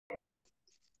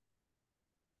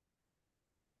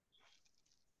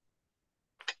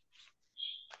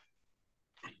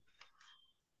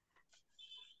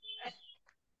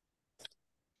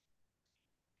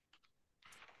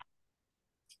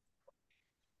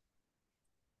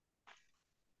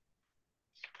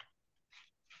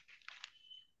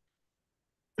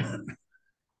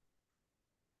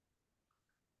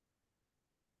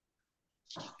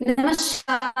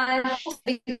Namaskar.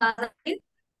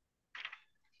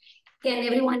 Can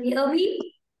everyone hear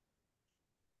me?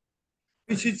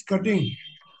 Which is cutting.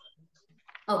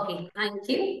 Okay, thank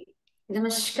you.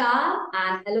 Namaskar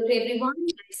and hello to everyone.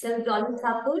 Myself Dolly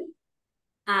Thakur,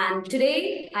 and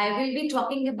today I will be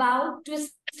talking about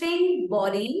twisting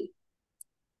body,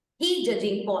 heat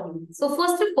judging body. So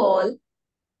first of all,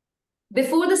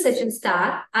 before the session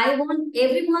start, I want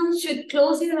everyone should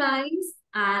close your eyes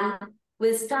and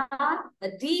we'll start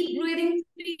a deep breathing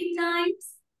 3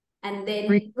 times and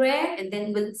then prayer and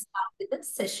then we'll start with the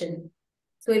session.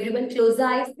 So everyone close the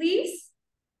eyes, please.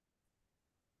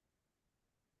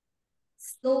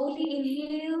 Slowly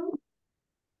inhale,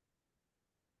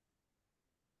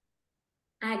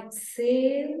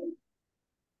 exhale,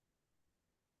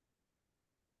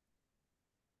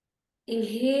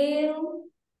 inhale,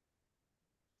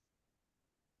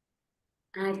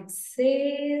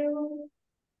 exhale.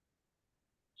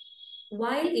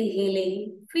 While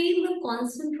inhaling, feel the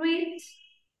concentrate,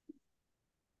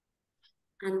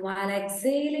 and while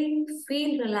exhaling,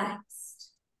 feel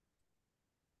relaxed.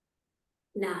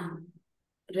 Now,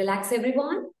 relax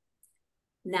everyone.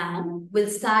 Now, we'll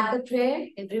start the prayer.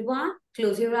 Everyone,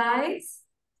 close your eyes.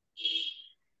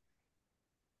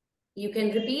 You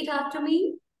can repeat after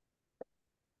me.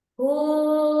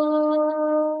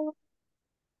 Oh,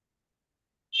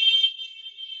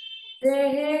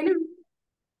 Sehenu,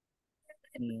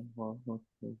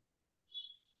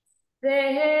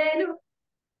 Sehenu,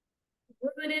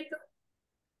 Gurunitu,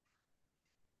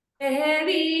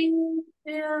 Sehevi,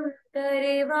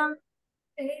 Tareva,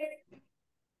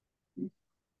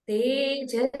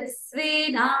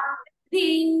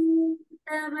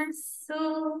 Tejasvinavindamasu,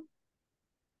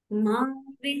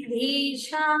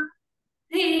 Mavidisha,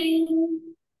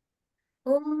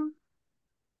 Om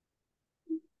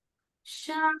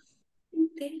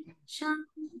Shanti,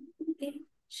 Shanti,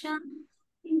 Shanti.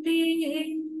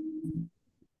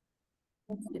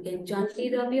 You can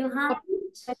gently rub your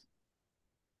hands,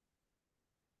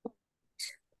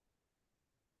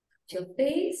 your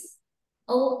face.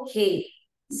 Okay,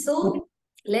 so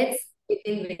let's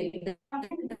begin with the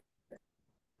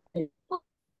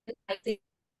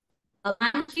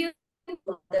thank you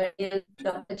for the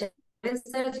Dr.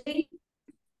 Surgery.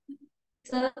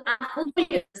 Sir, I hope you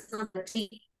understand the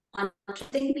team on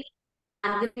trusting me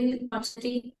and giving you the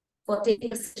opportunity for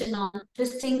taking a session on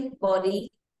twisting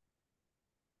body.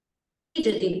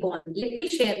 Let me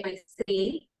share my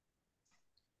screen.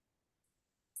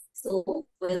 So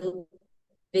we'll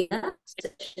begin the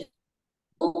session.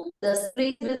 So the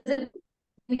screen is visible.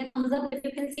 Give me a thumbs up if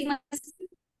you can see my screen.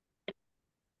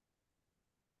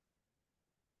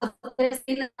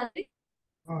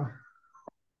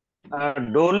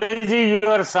 Dolly ji,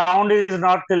 your sound is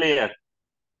not clear.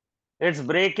 It's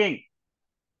breaking.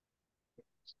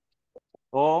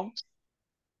 Home.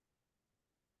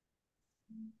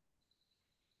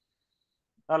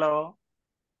 Hello.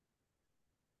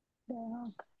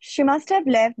 She must have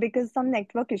left because some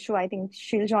network issue. I think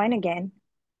she'll join again.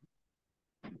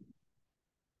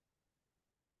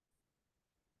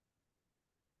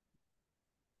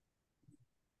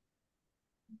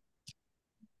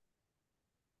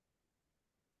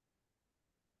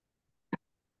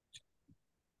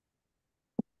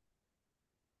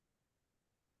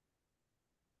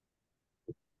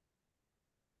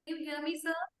 Can you hear me,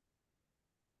 sir?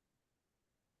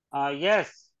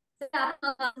 Yes.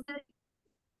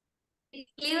 It's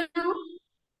clear now?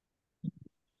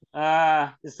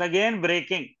 It's again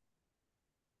breaking.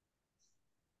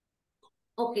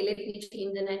 Okay, let me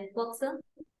change the network, sir.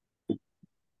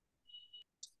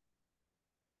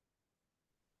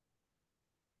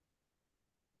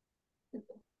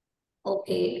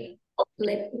 Okay,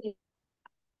 let me.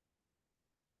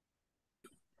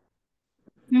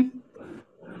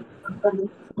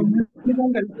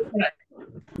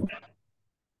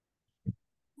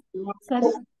 Sir.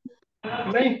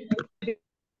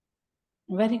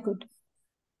 Very good.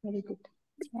 Very good.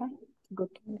 Yeah, good.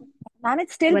 Ma'am,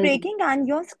 it's still Well breaking and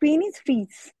your screen is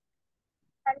freeze.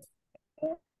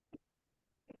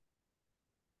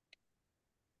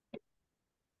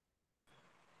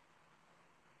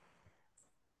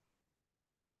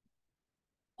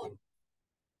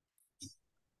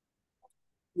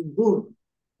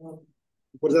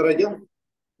 ऊपर जा रहा है क्या?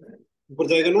 ऊपर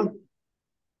जाएगा ना?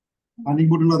 पानी की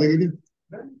बोतल ला देगा क्या?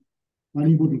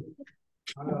 पानी की बोतल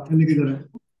लेके जा रहा है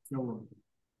क्या हुआ?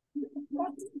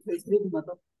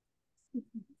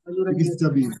 किस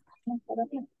चाबी है?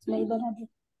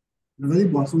 लगा दी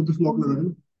बॉक्स में तो लॉक लगा दी.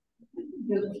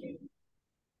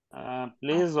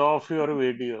 Please off your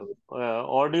video.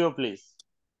 Audio, please.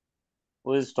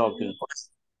 Who is talking?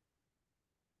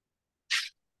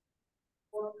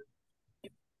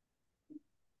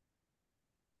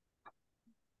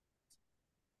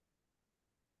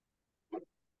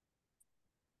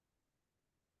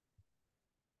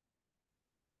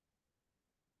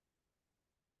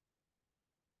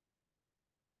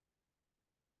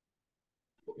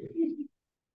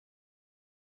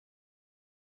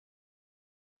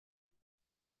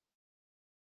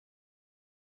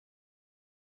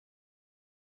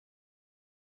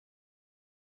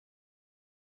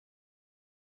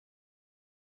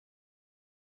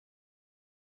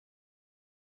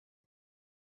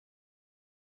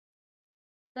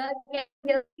 Sir, can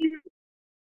you hear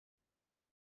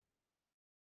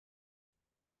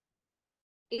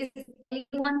me? Is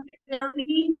anyone hear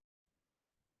me?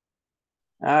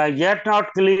 Yet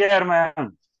not clear,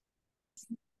 ma'am.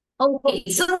 Okay,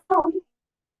 so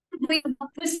we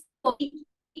have to study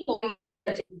point.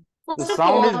 The First of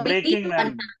sound is all, we need breaking, to ma'am.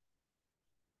 understand.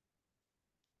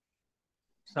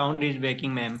 Sound is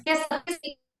breaking, ma'am. Yes,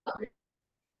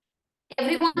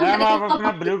 everyone ma'am आप having अपना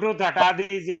a Bluetooth हटा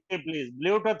दीजिए please,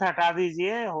 Bluetooth हटा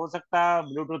दीजिए, हो सकता है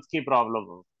Bluetooth की प्रॉब्लम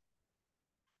हो।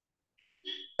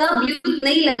 Bluetooth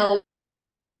नहीं लगा हुआ।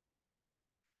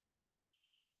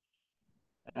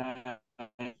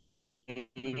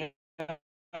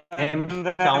 Ma'am Then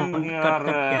sound cut cut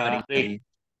के आ your रही है।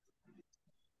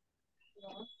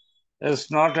 is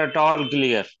not at all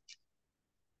clear.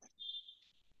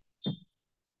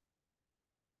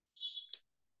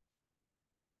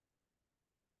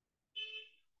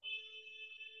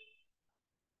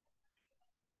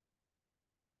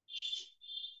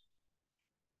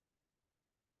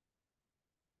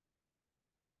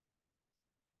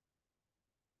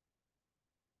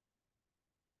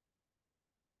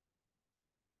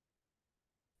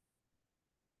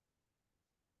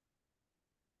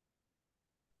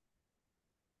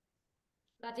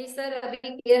 Rajesh sir अभी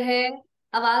क्लियर है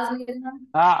आवाज मेरा?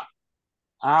 हाँ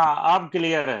हाँ, अब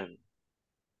क्लियर है।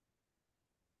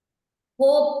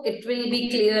 Hope it will be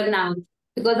clear now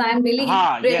because I'm really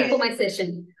हाँ, ready yes. for my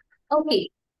session. Okay,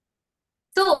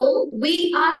 so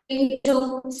we are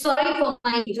into, sorry for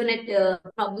my internet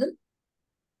problem.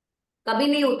 कभी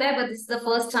नहीं होता है, but this is the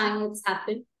first time it's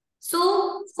happened.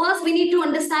 So first we need to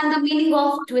understand the meaning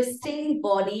of twisting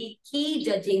body key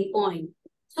judging point.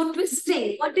 So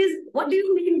twisting, what do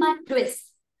you mean by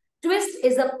twist? Twist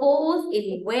is a pose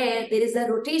in where there is a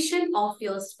rotation of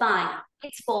your spine.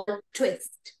 It's called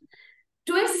twist.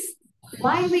 Twist,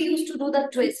 why we used to do the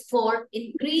twist? For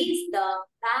increase the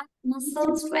back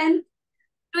muscle strength.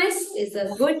 Twist is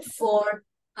a good for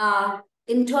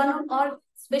internal or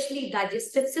especially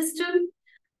digestive system.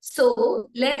 So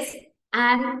let's,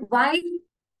 and why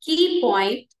key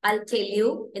point, I'll tell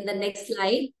you in the next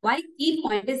slide why key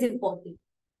point is important.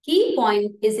 Key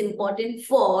point is important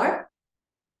for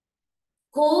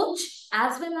coach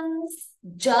as well as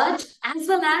judge as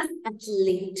well as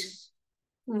athlete.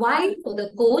 Why for the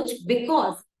coach?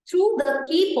 Because through the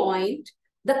key point,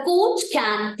 the coach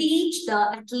can teach the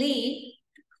athlete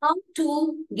how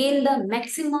to gain the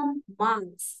maximum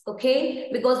marks, okay?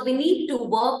 Because we need to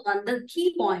work on the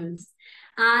key points.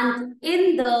 And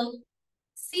in the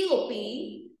COP,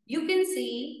 you can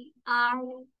see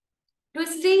our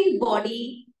twisting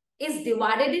body is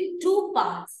divided in two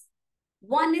parts.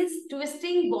 One is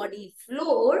twisting body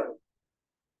floor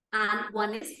and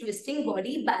one is twisting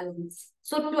body balance.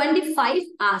 So 25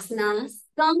 asanas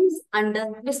comes under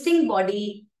twisting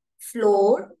body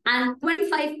floor and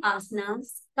 25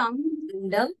 asanas come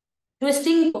under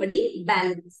twisting body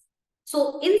balance.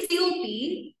 So in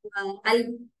COP, I'll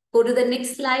go to the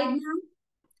next slide now.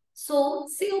 So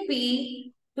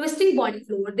COP, twisting body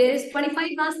floor, there is 25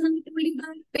 asanas,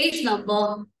 page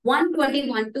number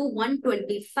 121 to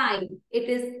 125. It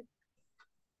is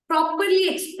properly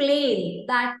explain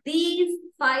that these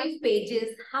 5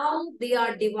 pages, how they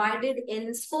are divided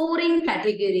in scoring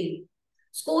category.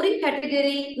 Scoring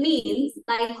category means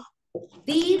like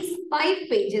these 5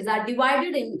 pages are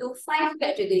divided into 5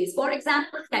 categories. For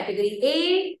example, category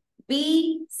A,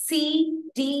 B, C,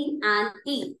 D, and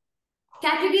E.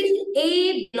 Category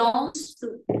A belongs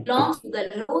to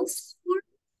the lowest score,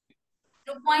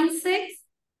 2.6,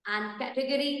 and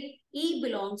category E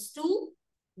belongs to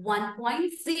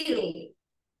 1.0.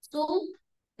 So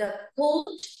the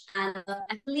coach and the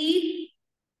athlete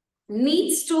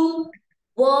needs to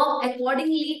work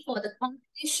accordingly for the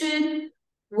competition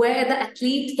where the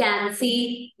athlete can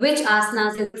see which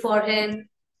asanas is for him.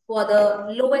 For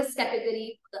the lowest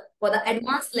category, for the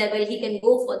advanced level, he can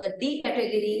go for the D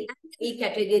category and E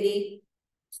category.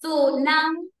 So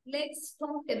now let's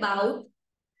talk about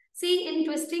See, in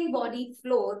twisting body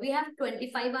floor, we have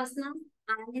 25 asanas,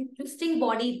 and in twisting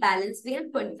body balance, we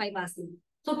have 25 asanas.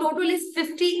 So total is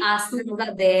 50 asanas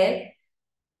are there.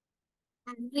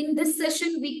 And in this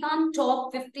session, we can't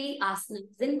talk 50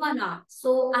 asanas in 1 hour.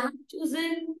 So I have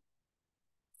chosen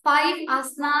 5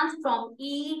 asanas from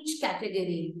each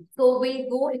category. So we'll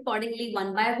go accordingly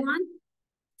one by one.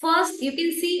 First, you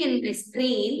can see in the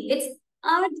screen, it's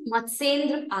Ardh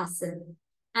Matsendra Asana.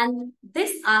 And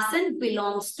this asana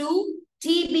belongs to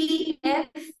TBF.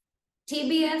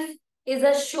 TBF is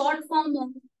a short form of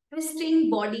twisting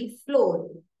body floor.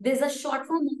 This is a short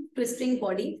form of twisting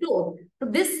body floor. So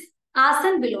this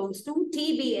asana belongs to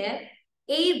TBF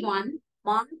A1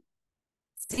 mark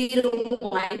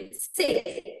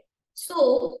 0.6.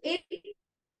 So in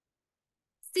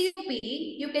COP,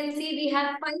 you can see we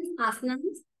have 5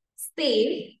 asanas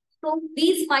same. So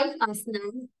these 5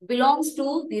 asanas belongs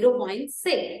to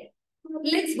 0.6.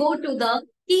 Let's go to the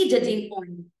key judging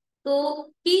point. So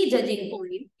key judging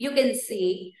point, you can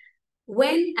see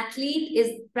when athlete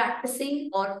is practicing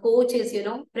or coach is,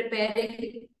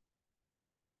 preparing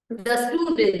the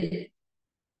student,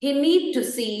 he need to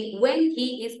see when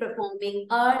he is performing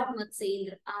Ardh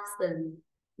Matsendra Asana.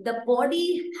 The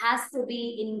body has to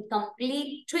be in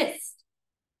complete twist,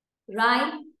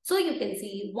 right? So you can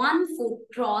see one foot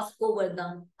cross over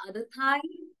the other thigh,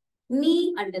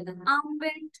 knee under the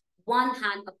armpit, one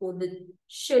hand opposite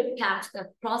should catch the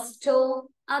cross toe,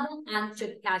 other hand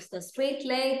should catch the straight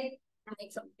leg,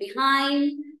 legs up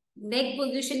behind, neck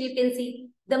position you can see.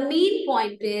 The main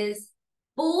point is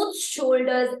both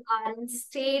shoulders are in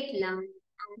straight line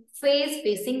and face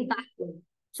facing backward.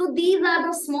 So these are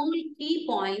the small key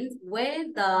points where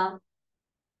the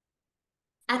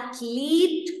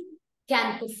athlete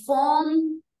can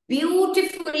perform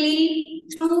beautifully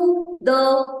through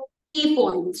the key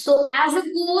points. So as a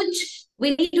coach,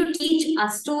 we need to teach a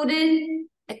student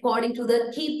according to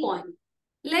the key point.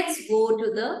 Let's go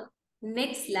to the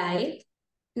next slide.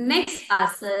 Next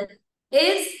asana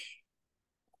is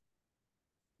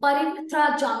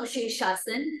Paripatra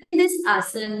Janusheshasana. In this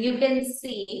asana, you can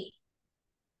see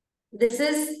this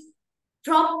is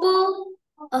proper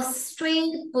a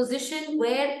straight position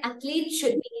where athlete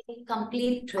should be in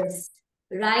complete twist,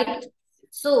 right?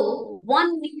 So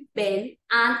one knee bend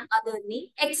and other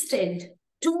knee extend.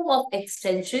 2 of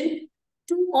extension,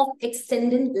 2 of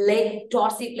extended leg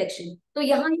dorsiflexion. So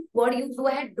यहाँ word use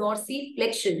हुआ है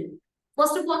dorsiflexion.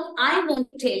 First of all, I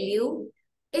want to tell you,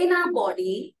 in our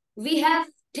body, we have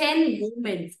 10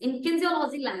 movements. In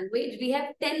kinesiology language, we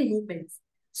have 10 movements.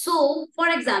 So, for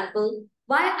example,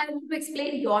 why I want to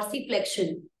explain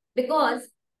dorsiflexion? Because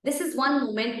this is one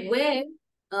moment where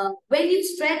when you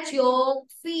stretch your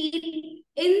feet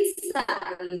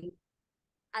inside,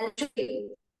 I'll show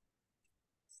you.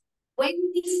 When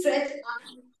we stretch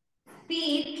our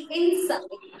feet inside,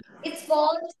 it's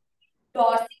called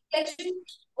dorsiflexion.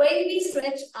 When we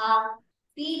stretch our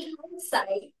feet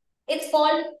outside, it's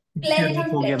called plantar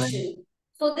flexion.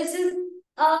 So this is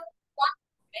a one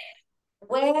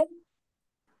where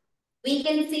we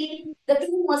can see the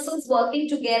 2 muscles working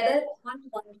together on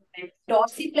one movement,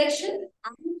 dorsiflexion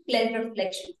and plantar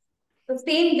flexion. The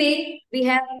same way we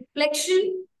have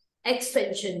flexion,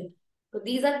 extension. So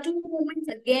these are 2 movements.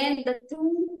 Again, the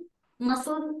 2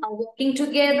 muscles are working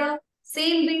together.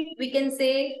 Same way we can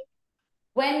say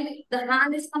when the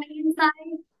hand is coming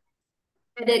inside,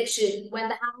 adduction. When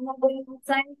the hand is going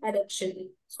outside, adduction.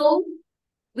 So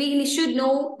we should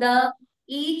know the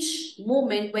each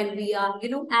moment when we are,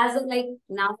 as a, like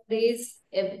nowadays,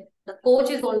 if the coach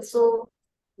is also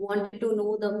wanted to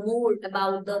know the more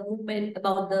about the movement,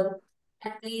 about the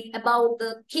athlete, about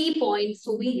the key points.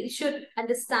 So we should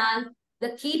understand the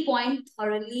key point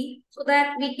thoroughly so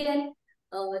that we can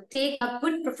take a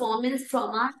good performance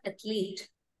from our athlete.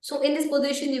 So in this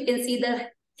position, you can see the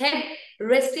head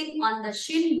resting on the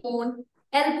shin bone,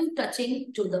 elbow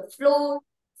touching to the floor,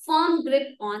 firm grip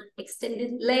on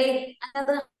extended leg.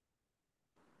 Another.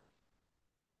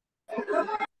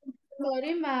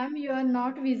 Sorry, ma'am, you are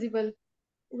not visible.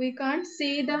 We can't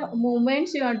see the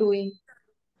movements you are doing.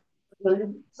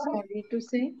 Sorry to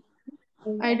say.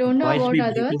 I don't know Voice about भी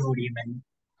others. breaking हो रही है ma'am.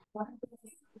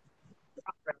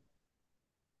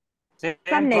 Some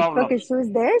Same network problem.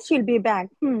 issues there. She'll be back.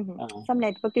 Uh, Some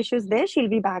network issues there. She'll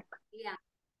be back. Yeah,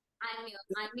 I'm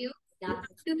here. Yeah, thank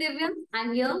you, Divya.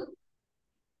 I'm here.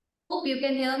 Hope you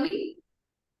can hear me.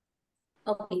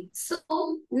 Okay, so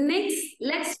next,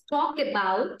 let's talk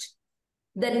about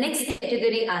the next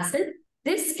category asset.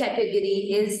 This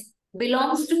category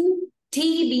belongs to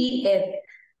TBF.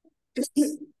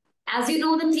 As you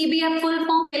know, the TBF full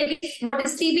form, what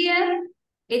is TBF?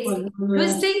 It's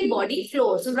twisting body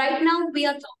floor. So right now we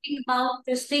are talking about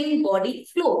twisting body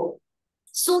floor.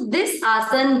 So this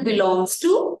asana belongs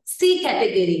to C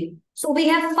category. So we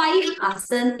have 5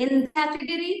 asana in the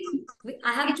category.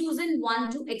 I have chosen one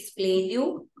to explain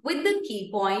you with the key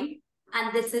point.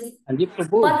 And this is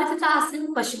Parvatitasana,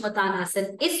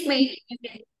 Paschimottanasana. Isme you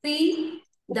can see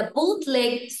the both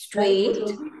legs straight,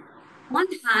 one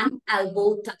hand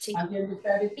elbow touching.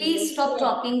 Please stop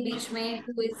talking, beech mein.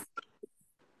 Who is?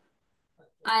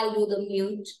 I'll do the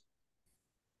mute.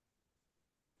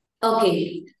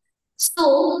 Okay.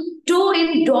 So toe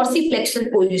in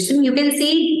dorsiflexion position. You can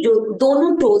see जो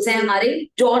दोनों toes हैं हमारे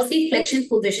dorsiflexion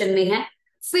position में है.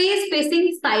 Face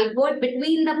facing sideward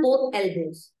between the both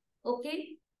elbows.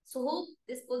 Okay. So hope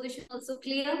this position also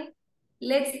clear.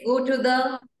 Let's go to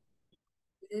the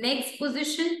next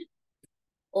position.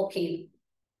 Okay.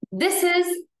 This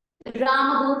is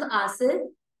Ramadut Asana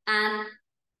and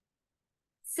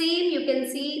same you can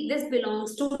see this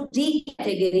belongs to D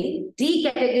category. D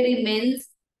category means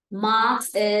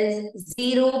marks is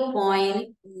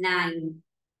 0.9.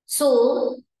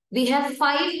 So we have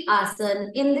 5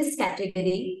 asana in this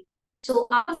category. So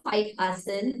our 5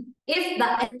 asana, if the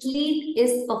athlete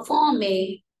is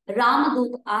performing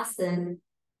Ramadut asana,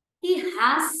 he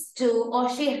has to or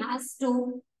she has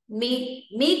to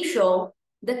make sure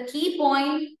the key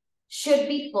point should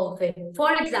be perfect.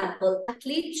 For example,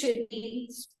 athlete should be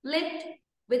split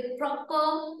with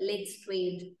proper leg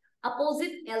straight,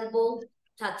 opposite elbow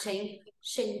touching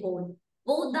shin bone,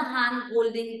 both the hand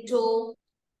holding toe,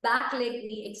 back leg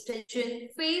knee extension,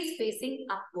 face facing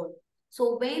upward.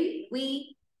 So when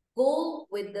we go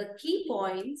with the key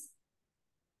points,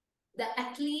 the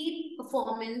athlete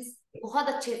performance बहुत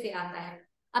अच्छे से आता है.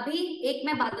 अभी एक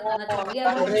मैं बात बताना चाहूंगी. I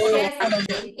want to share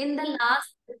something. In the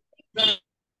last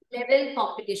level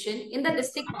competition, in the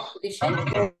district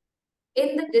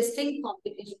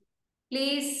competition,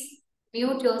 please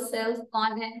mute yourself.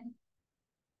 कौन है?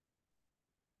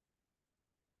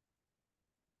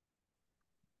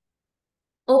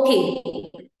 Okay,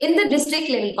 in the district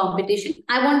level competition,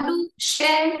 I want to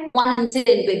share one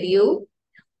incident with you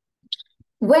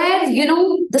where,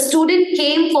 the student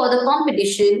came for the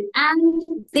competition and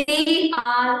they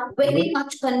are very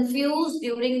much confused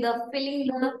during the filling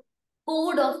the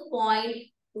code of point,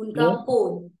 unka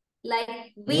code.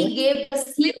 Like we gave a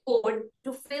slip code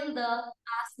to fill the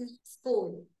Asanas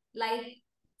code. Like,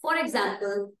 for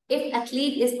example, if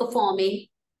athlete is performing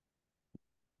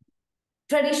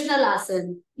traditional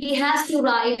asana, he has to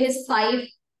write his 5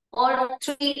 or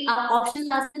 3 optional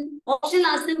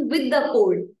asana with the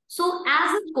code. So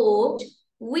as a coach,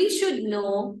 we should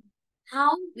know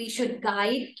how we should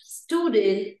guide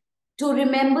student to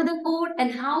remember the code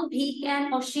and how he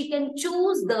can or she can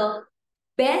choose the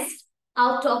best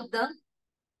out of the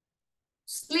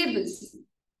syllabus,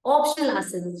 optional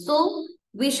asana. So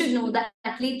we should know that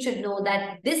athlete should know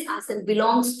that this asana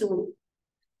belongs to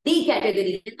D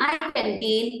category and I can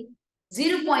gain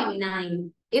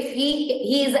 0.9. If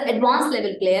he is an advanced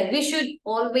level player, we should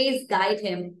always guide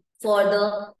him for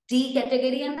the D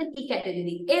category and the E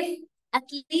category. If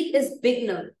athlete is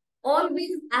beginner,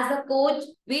 always as a coach,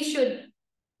 we should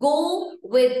go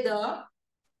with the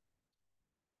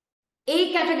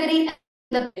A category and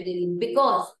the category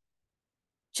because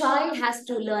child has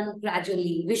to learn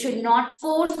gradually. We should not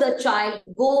force the child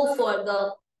go for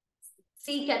the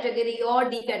C category or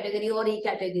D category or E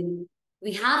category.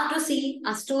 We have to see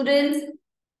a student's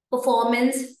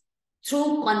performance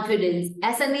through confidence.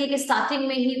 ऐसा नहीं कि starting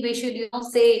में ही we should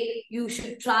say you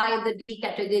should try the D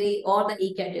category or the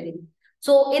E category.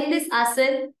 So in this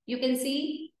asana, you can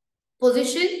see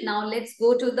position. Now let's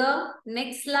go to the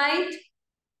next slide.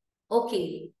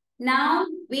 Okay. Now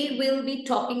we will be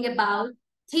talking about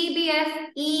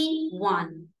TBF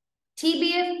E1.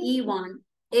 TBF E1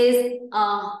 is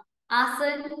a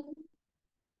asana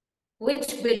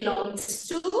which belongs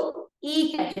to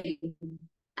E category.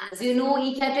 As you know,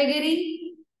 E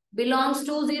category belongs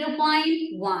to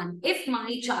 0.1. If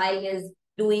my child is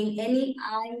doing any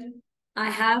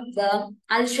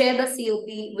I'll share the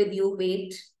COP with you.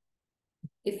 Wait.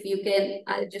 If you can,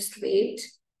 I'll just wait.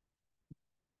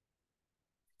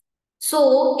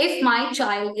 So if my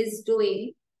child is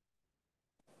doing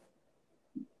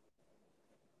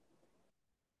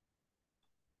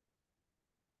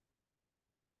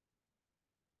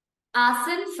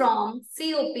asana from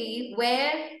COP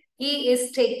where he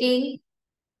is taking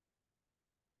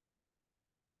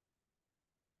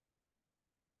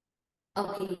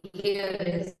okay, here it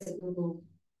is.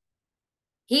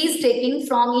 He's taking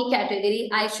from E category.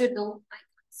 I should know. I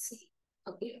can't see.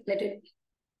 Okay, let it be.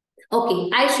 Okay,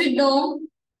 I should know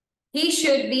He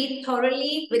should be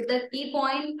thoroughly with the key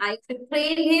point. I should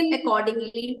train him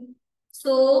accordingly.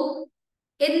 So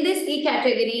in this E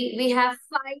category, we have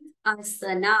 5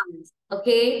 asanas.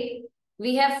 Okay.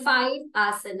 We have 5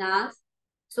 asanas.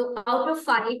 So out of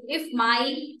 5, if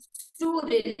my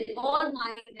student or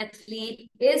my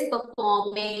athlete is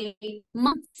performing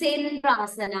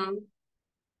Matsendrasana,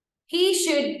 he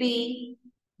should be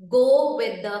go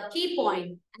with the key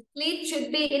point. Athlete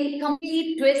should be in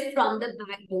complete twist from the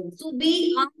back bone. So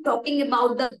we are talking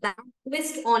about the back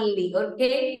twist only,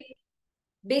 okay?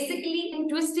 Basically, in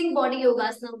twisting body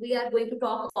yogasana, we are going to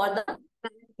talk about the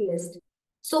back twist.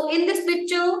 So in this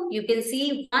picture, you can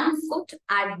see one foot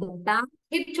at the back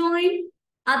hip joint,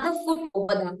 other foot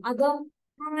over the other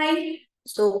thigh.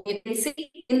 So you can see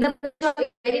in the picture,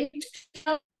 very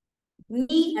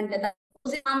knee under the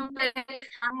opposite armpit,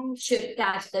 hand should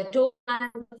catch the toe,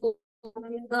 and the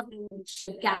hand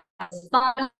should catch the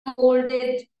palm, hold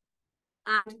it,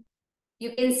 and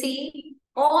you can see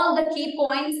all the key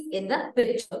points in the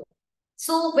picture.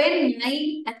 So when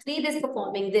my athlete is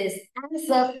performing this, as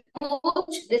a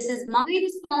coach, this is my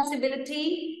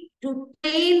responsibility to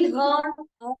train her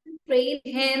or train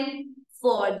him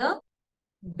for the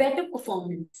better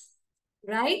performance,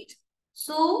 right?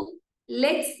 So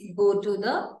let's go to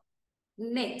the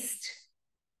next.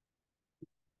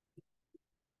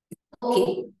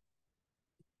 Okay.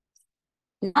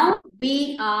 Now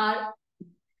we are,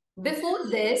 before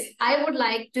this, I would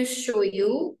like to show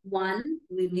you one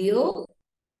video.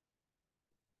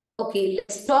 Okay,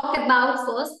 let's talk about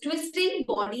first twisting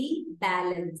body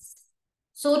balance.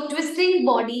 So twisting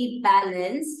body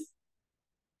balance,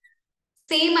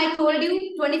 same I told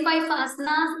you, 25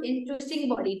 asanas in twisting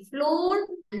body floor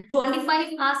and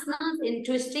 25 asanas in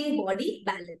twisting body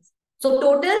balance. So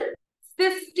total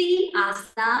 50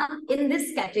 asanas in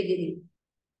this category,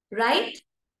 right?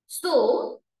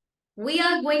 So we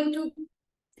are going to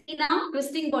see now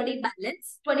twisting body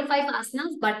balance, 25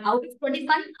 asanas, but out of 25,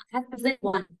 I have present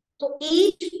one. So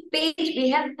each page we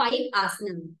have 5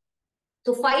 asanas.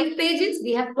 So 5 pages,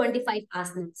 we have 25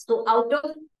 asanas. So out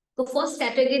of the first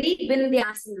category,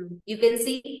 Vindhyasana. You can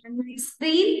see on my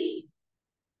screen,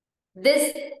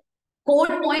 this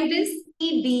code point is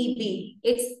TBB.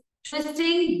 It's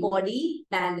twisting body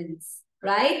balance,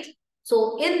 right?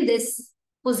 So in this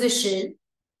position,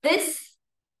 this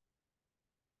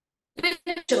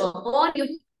picture or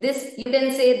you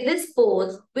can say this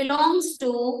pose belongs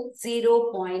to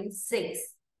 0.6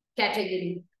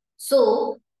 category.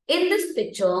 So in this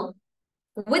picture,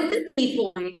 with the key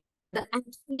point, the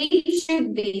athlete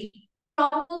should be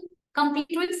proper complete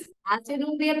twist. As you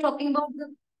know, we are talking about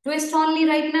the twist only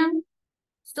right now.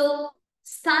 So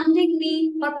standing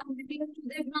knee perpendicular to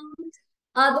the ground,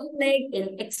 other leg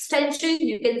in extension.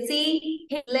 You can see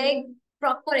his leg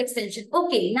proper extension.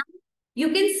 Okay, now you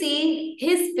can see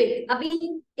his fit.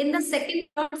 Abhi, in the second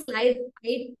slide,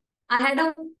 I had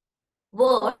a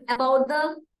word about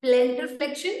the plantar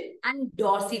flexion and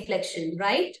dorsiflexion,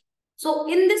 right?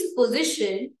 So in this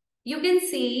position, you can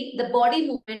see the body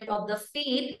movement of the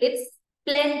feet. It's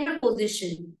plantar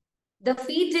position. The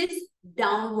feet is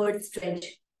downward stretch.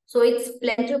 So it's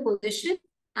plantar position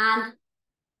and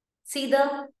see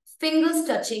the fingers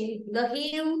touching the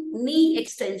heel, knee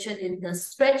extension in the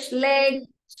stretched leg,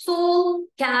 sole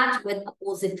catch with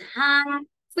opposite hand,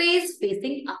 face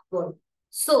facing upward.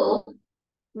 So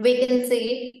we can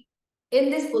say in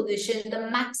this position,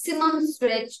 the maximum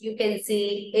stretch you can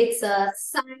see it's a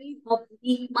side of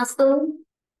the muscle,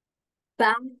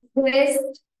 back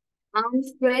twist, arm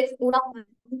stretch,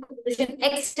 position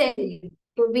extending.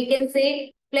 So we can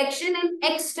say flexion and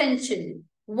extension.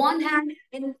 One hand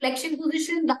in flexion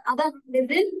position, the other hand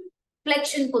is in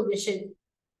flexion position.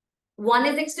 One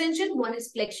is extension, one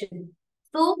is flexion.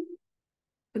 So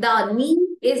the knee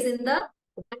is in the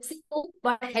Mexico,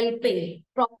 but helping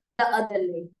from the other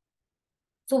leg.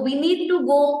 So we need to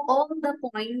go all the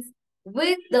points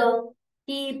with the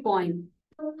key point.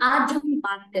 आज जो हम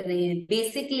बात कर रहे हैं,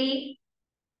 basically,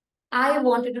 I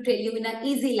wanted to tell you in an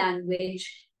easy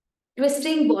language,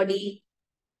 twisting body,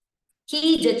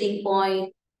 key judging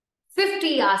point,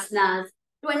 50 asanas,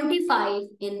 25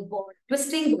 in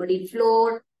twisting body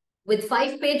floor with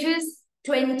 5 pages,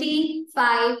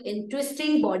 25 in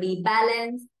twisting body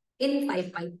balance in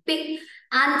 5 page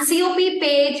and COP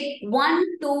page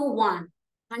 121,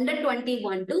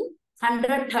 121 to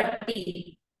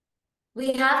 130.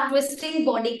 We have twisting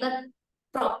body ka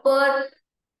proper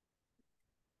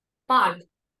part.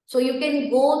 So you can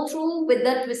go through with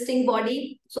the twisting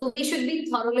body. So we should be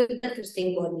thoroughly with the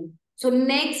twisting body. So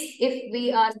next, if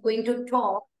we are going to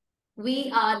talk,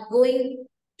 we are going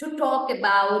to talk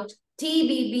about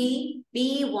TBB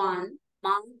B1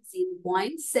 mark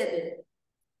 0.7.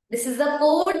 This is the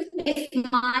code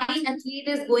if my athlete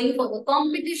is going for the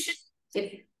competition,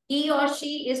 if he or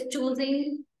she is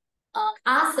choosing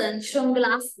Asan,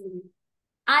 Shungalasana,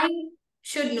 I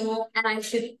should know and I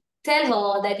should tell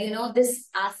her that, this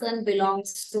Asan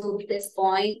belongs to this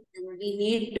point and we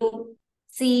need to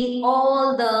see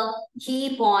all the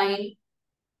key point.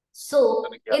 So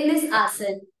in this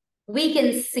Asan, we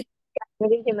can see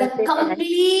the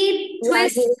complete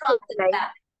twist from the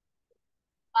back.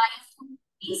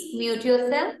 Please mute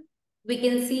yourself. We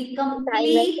can see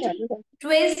complete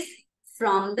twist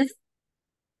from the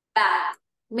back.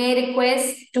 May I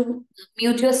request to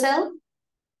mute yourself?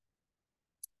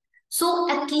 So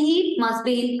athlete must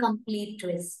be in complete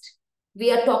twist. We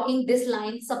are talking this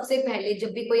line सबसे पहले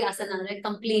जब भी कोई आसन आ रहा है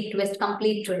complete twist,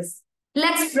 complete twist.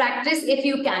 Let's practice if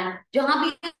you can. जहाँ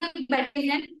भी बैठे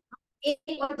हैं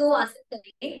एक और दो आसन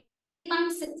करेंगे.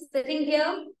 I'm sitting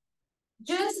here.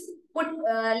 Just put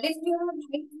lift your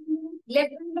right hand,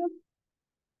 left hand up.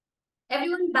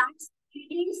 Everyone back straight,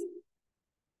 please.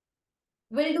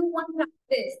 We'll do one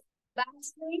practice. Back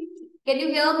straight. Can you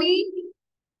hear me?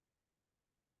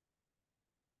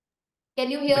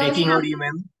 Can you hear Breaking me? audio,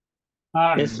 ma'am.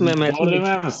 Yes, ma'am. Dolly,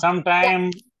 ma'am,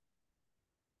 sometime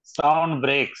sound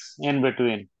breaks in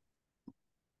between.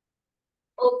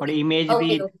 और Okay. Image भी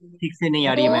Okay. Okay. ठीक से नहीं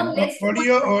आ रही है So ma'am. let's do one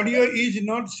Audio practice. is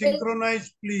not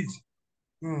synchronized, please.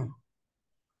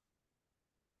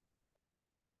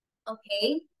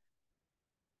 Okay.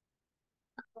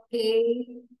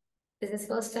 Okay. This is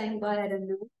first time, but I don't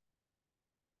know.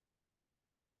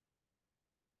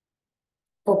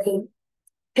 Okay.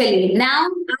 Okay. Now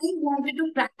I wanted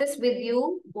to practice with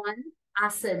you one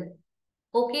asana.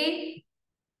 Okay.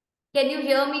 Can you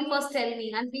hear me? First tell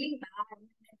me. I'm feeling bad.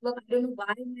 Network, I don't know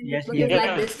why my Yes, network yes, is like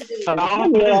ma'am. this today.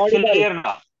 Sound is clear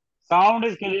now. Sound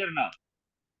is clear now.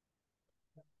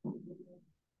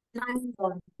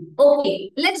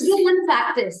 Okay, let's do one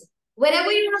practice.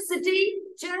 Wherever you are sitting,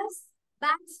 just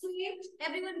back straight.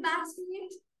 Everyone back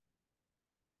straight.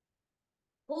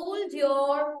 Hold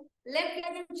your left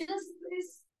leg and just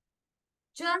twist.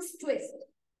 Just twist.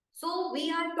 So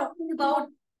we are talking about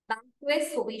back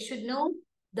twist. So we should know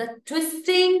the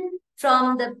twisting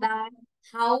from the back,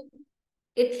 how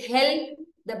it helps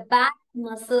the back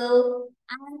muscle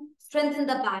and strengthen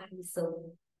the back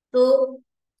muscle. So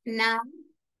now,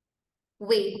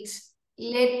 wait.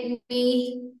 Let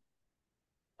me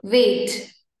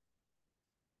wait.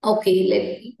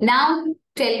 Okay, now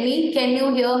tell me, can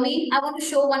you hear me? I want to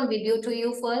show one video to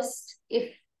you first.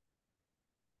 If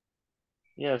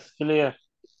Yes, clear.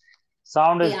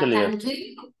 Sound is yeah, clear.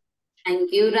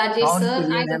 thank you, Rajesh Sound sir.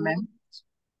 clear I है don't ma'am. know.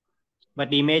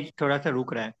 But image थोड़ा सा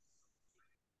रुक रहा है.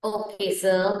 Okay,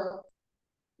 sir.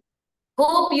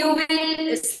 Hope you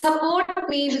will support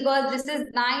me because this is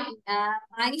my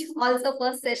also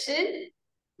first session,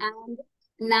 and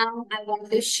now I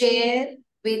want to share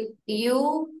with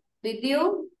you.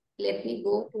 Let me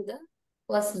go to the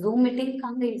first Zoom meeting.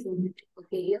 Come the Zoom meeting.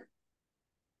 Okay, here.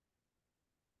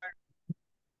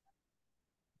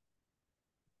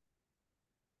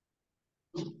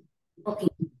 Okay.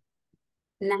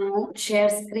 Now share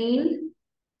screen.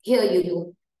 Here you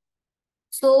do.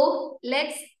 So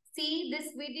let's see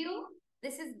this video.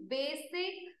 This is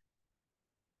basic.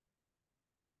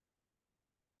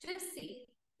 Just see.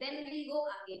 Then we'll go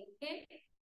again. Okay.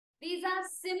 These are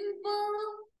simple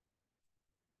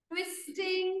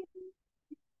twisting.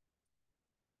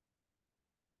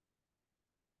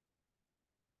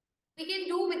 We can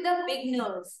do with the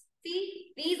beginners.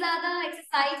 See, these are the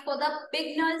exercise for the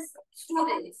beginners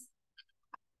students.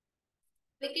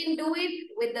 We can do it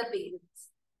with the beginners.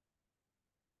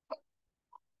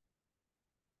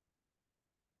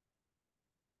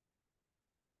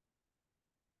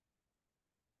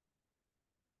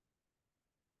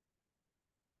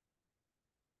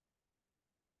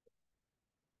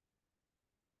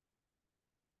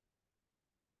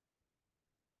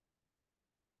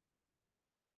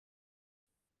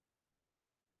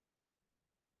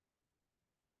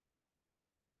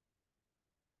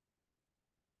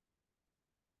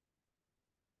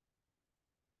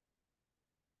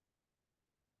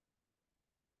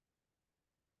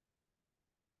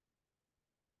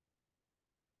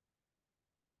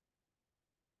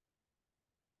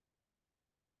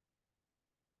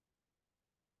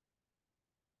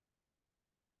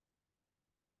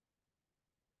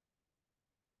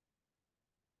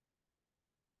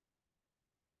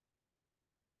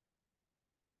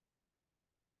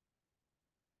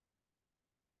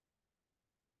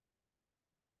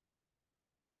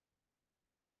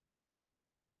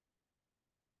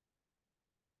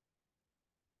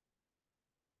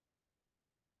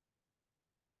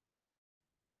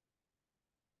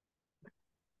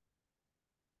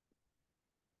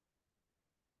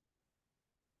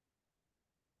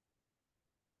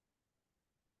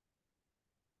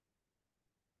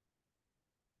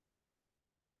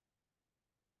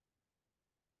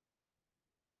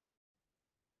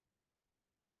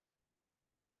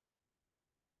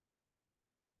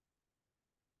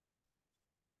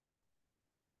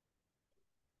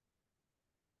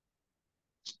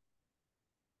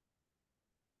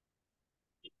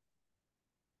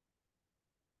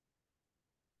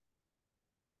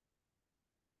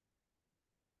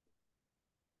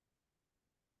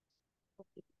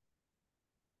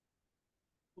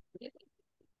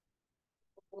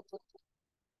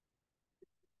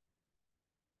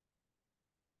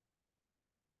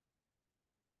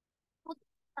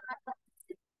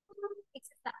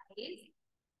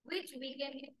 which we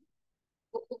can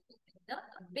go the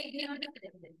beginner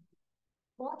level.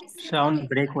 बहुत ही sound simple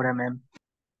break हो रहा है ma'am.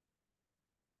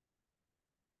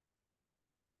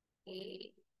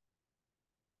 है.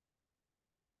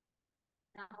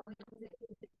 Now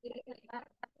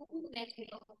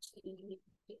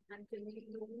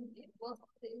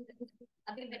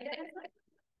अभी better है?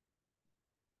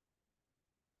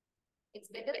 It's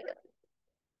better.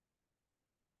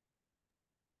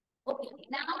 Okay,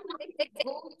 now let's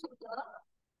go to the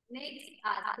next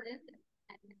asana,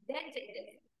 and that is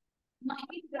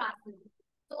Mahindra.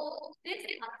 So this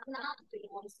asana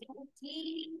belongs to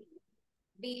three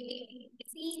baby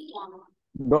form.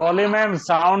 Dolly ma'am,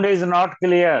 sound is not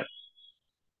clear.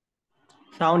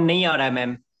 Sound नहीं आ रहा है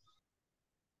ma'am.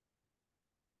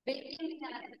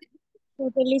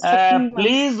 Totally stuck.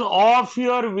 Please off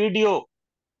your video.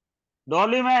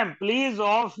 Dolly ma'am, please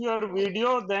off your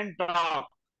video, then talk.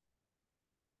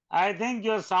 I think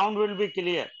your sound will be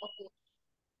clear. Okay.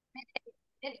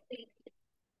 Let's see.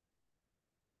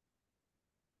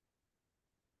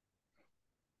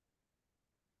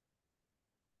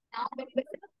 Now,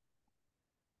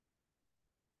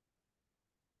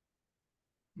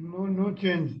 No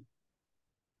change.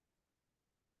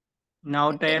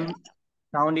 Now time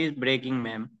sound is breaking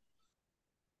ma'am.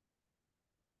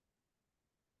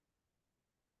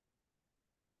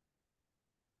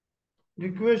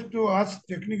 Request to ask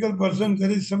technical person, there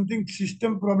is something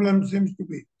system problem seems to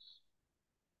be.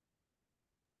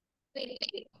 wait.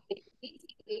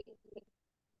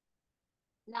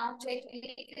 Now check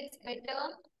if it's better.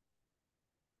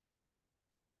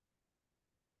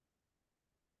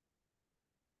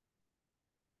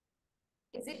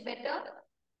 Is it better?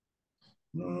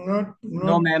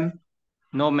 No ma'am.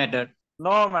 No matter.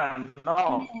 No ma'am,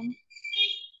 no.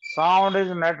 Sound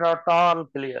is not at all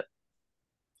clear.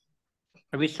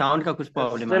 अभी sound का कुछ It's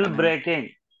problem आ रहा still है ma'am. breaking.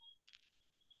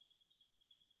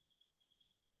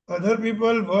 Other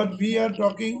people, what we are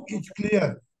talking is clear,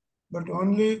 but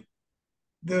only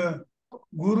the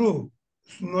guru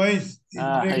noise is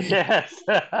breaking. Yes.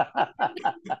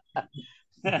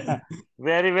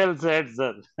 Very well said,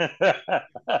 sir.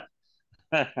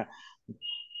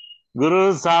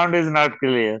 Guru's sound is not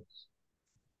clear.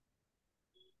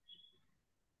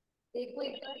 देखो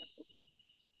एक बार.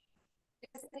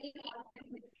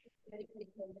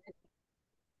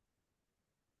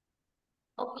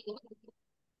 Okay.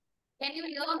 Can you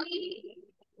hear me?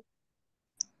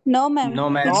 No, ma'am. No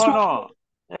ma'am. No, no.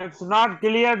 It's not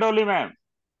clear, Dolly ma'am.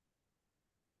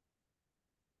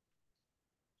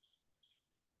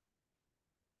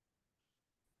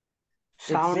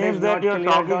 It Sound seems is that not you're clear,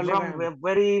 talking Dolly from ma'am. a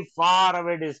very far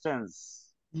away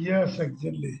distance. Yes,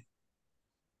 exactly.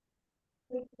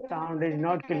 Sound is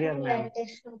not clear, ma'am.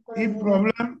 If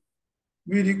problem,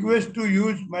 we request to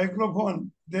use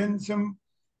microphone, then some.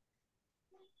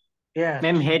 Yes,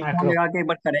 ma'am headphone micro. लगा के एक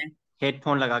बार करें.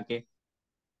 Headphone लगा के.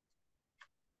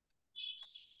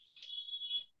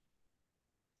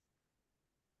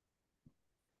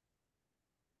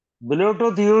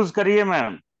 Bluetooth use करिए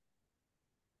ma'am.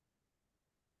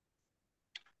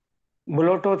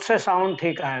 Bluetooth से sound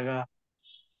ठीक आएगा.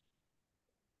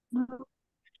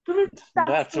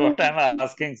 That's what I'm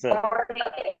asking, sir.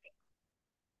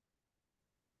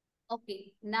 Okay.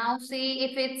 Now see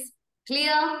if it's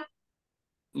clear.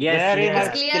 Yes, Very yes. It's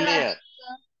much clear, clear. Rajesh?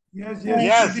 Yes,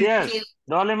 Yes, it is yes.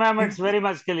 Dolly ma'am, it's very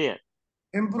much clear.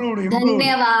 improved.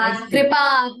 धन्यवाद. Nicely. कृपा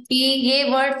आपकी ये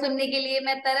word सुनने के लिए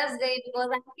मैं तरस गई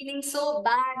because I'm feeling so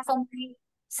bad for my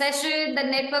session. The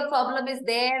network problem is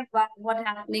there. What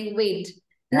happening? Wait.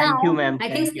 Now Thank you, ma'am. I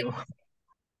think Thank you.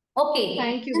 okay.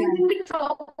 Thank you, I'm ma'am. going to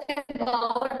talk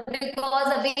about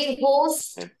because a big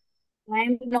host.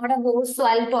 I'm not a host, so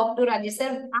I'll talk to Rajesh sir.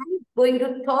 I'm going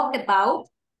to talk about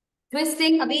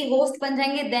twisting. अभी host बन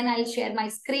जाएंगे, then I'll share my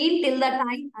screen. Till that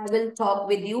time, I will talk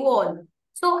with you all.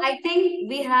 So I think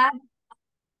we have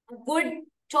a good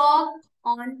talk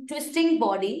on twisting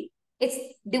body. It's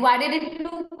divided into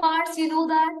two parts, you know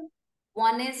that.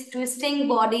 One is twisting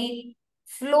body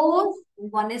flows,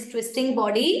 one is twisting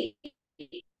body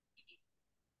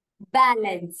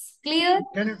balance. Clear?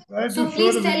 Can you try to So show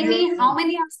please the tell video? me how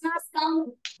many asanas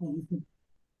come.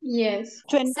 Yes.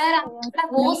 20. Sir, आपका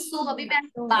host हो अभी मैं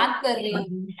बात कर रही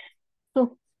हूँ.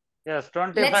 Yes, Let's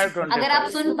 25, अगर आप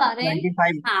 25. सुन पा रहे हैं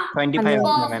 25. हाँ 25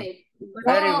 होगा ma'am.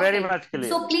 perfect Very perfect. much clear.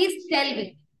 So please tell me.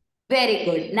 Very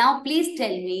good. Now please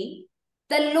tell me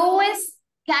the lowest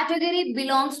category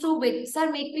belongs to which? Sir,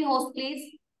 make me host please.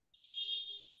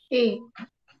 A.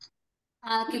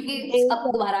 हाँ क्योंकि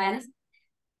अब दोबारा आया ना.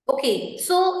 Okay,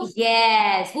 so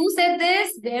yes, who said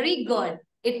this? Very good.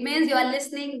 It means you are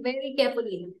listening very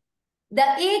carefully. The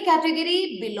A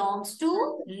category belongs to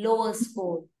lower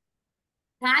sport.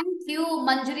 Thank you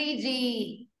मंजरी जी,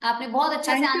 आपने बहुत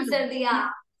अच्छा से आंसर दिया।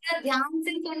 ध्यान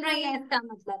से सुन रही है इसका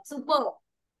मतलब, super.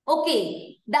 Okay,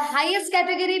 the highest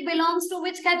category belongs to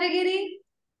which category?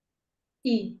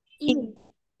 E.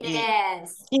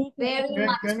 Yes, very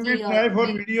much Can we clear. try for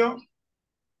video?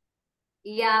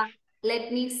 Yeah,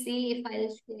 let me see if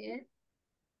I'll share.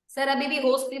 Sir, अभी भी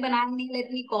host भी बनाया नहीं, let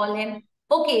me call him.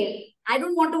 Okay, I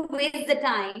don't want to waste the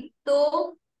time.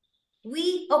 So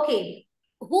okay,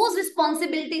 whose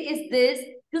responsibility is this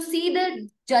to see the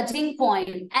judging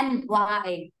point and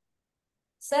why?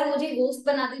 Sir, मुझे host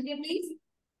बना दीजिए please.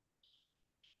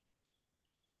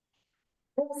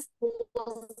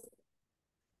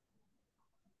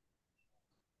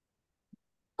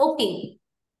 Okay,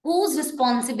 whose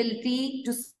responsibility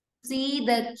to see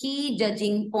the key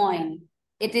judging point?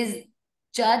 It is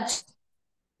judge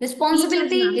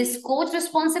responsibility, is coach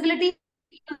responsibility,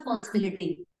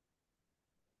 responsibility.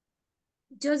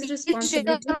 Judge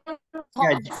responsibility.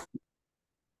 Judge.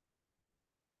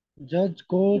 Judge,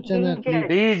 coach, and athlete.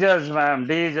 D judge, ma'am.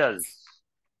 D judge.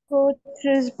 Coach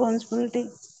responsibility.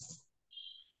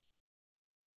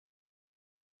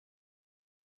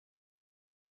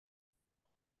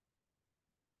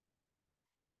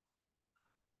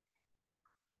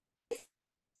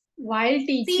 While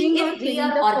See, teaching or if we filling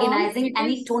are the form, organizing it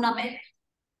any is tournament,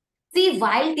 see,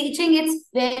 while teaching, it's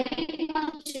very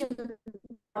much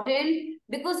important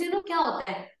because you know क्या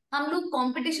होता है, हम लोग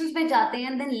competitions में जाते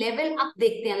हैं and then level up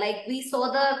देखते हैं, like we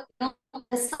saw the you know,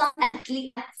 some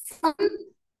athletes, some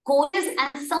coaches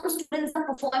and some students are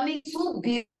performing so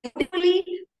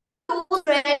beautifully, toe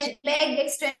stretch, leg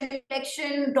extension,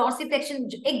 flexion, dorsiflexion,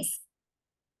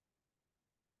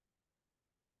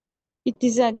 It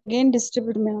is again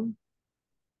distributed, ma'am.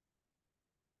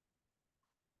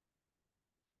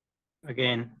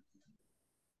 Again.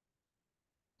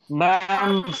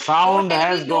 Ma'am, sound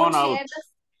has gone out.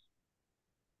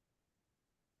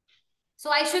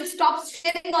 So I should stop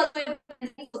sharing all the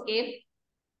information. Okay.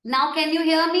 Now can you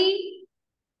hear me?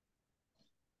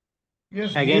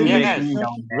 Yes, Again, very you are Yes, coming good.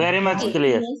 down there. very much Okay.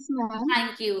 clear. yes, ma'am.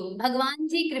 Thank you. भगवान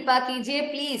जी कृपा कीजिए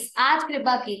please, आज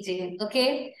कृपा कीजिए.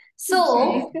 Okay. So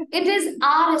it is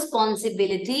our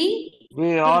responsibility We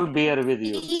all bear with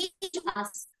you. teach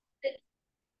us.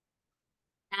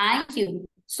 Thank you.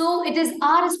 So it is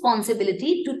our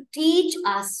responsibility to teach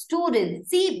our students.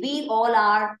 See, we all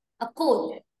are a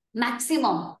coach,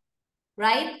 maximum,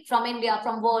 right? From India,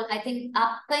 from world. I think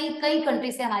आप कई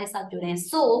countries से हमारे साथ जुड़े हैं.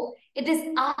 So it is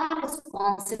our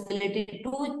responsibility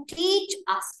to teach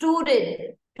our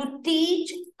student, to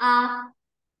teach our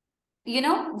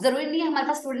जरूरी नहीं है हमारे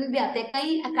पास स्टूडेंट भी आते हैं,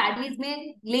 कई अकेडमीज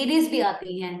में लेडीज भी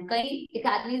आती हैं, कई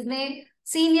अकेडमीज में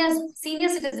सीनियर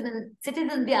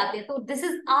सिटीजन भी आते हैं. तो this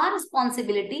is our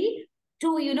responsibility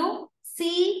to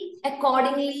C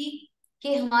accordingly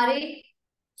कि हमारे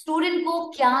स्टूडेंट को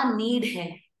क्या नीड है,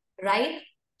 right?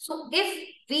 So if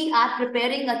we are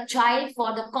preparing a child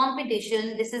for the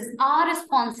competition, this is our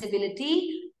responsibility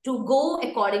to go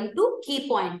according to की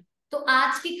पॉइंट. तो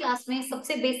आज की क्लास में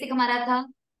सबसे बेसिक हमारा था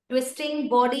twisting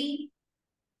body,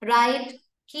 right?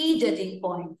 Key judging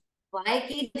point. Why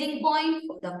key judging point?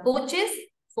 For the coaches,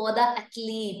 for the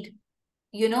athlete.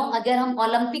 अगर हम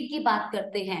ओलंपिक की बात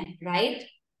करते हैं, right?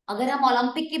 अगर हम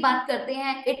ओलंपिक की बात करते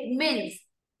हैं, it means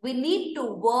we need to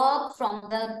work from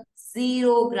the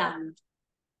zero ground,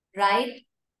 right?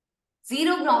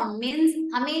 Zero ground means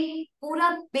हमें पूरा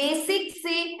बेसिक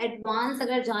से एडवांस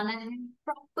अगर जाना है,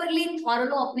 प्रॉपरली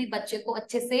थॉरलो अपने बच्चे को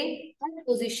अच्छे से हर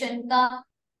पोजीशन का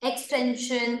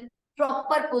extension,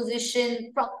 proper position,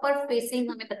 proper facing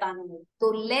हमें बताना है.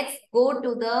 तो let's go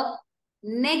to the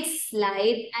next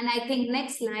slide and I think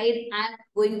next slide I am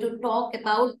going to talk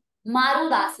about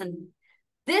मारुदासन.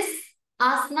 This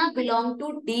asana belong to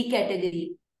D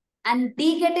category, and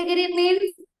D category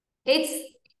means it's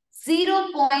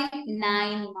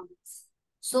 0.9 marks.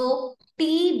 So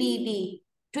TBB,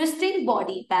 twisting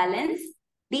body balance,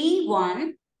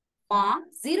 D1 mark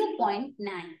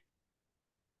 0.9.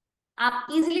 आप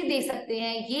easily देख सकते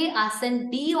हैं ये आसन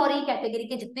D और ई category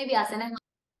के जितने भी आसन है.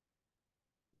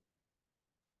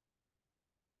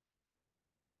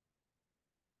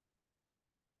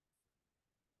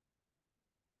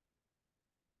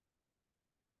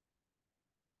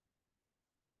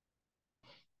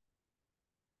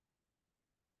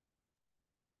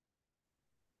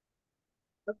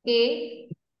 Okay,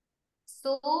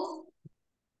 so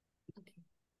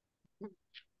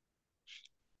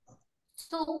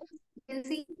you can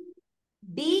see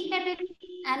D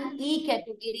category and E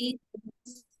category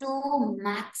to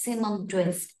maximum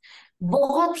twist.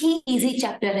 बहुत ही इजी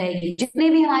चैप्टर है ये। जितने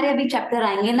भी हमारे अभी चैप्टर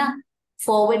आएंगे ना,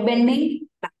 फॉरवर्ड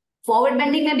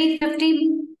बेंडिंग में भी 50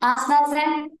 आसनास है,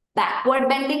 बैकवर्ड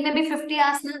बेंडिंग में भी 50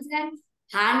 आसनास है,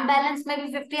 हैंड बैलेंस में भी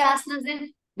 50 आसनास है।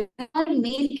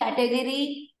 मेन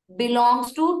कैटेगरी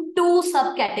बिलोंग्स टू 2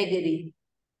 सब कैटेगरी।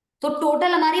 तो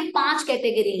टोटल हमारी 5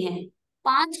 कैटेगरी हैं।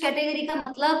 5 कैटेगरी का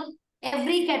मतलब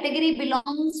every category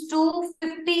belongs to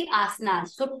 50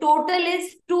 asanas. So total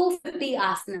is 250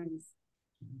 asanas.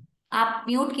 आप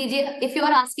म्यूट कीजिए। If you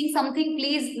are asking something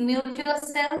please mute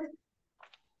yourself.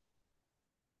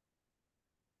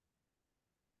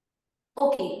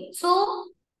 Okay, so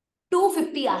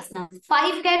 250 asanas,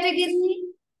 5 category,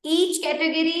 each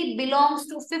category belongs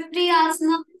to 50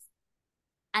 asanas,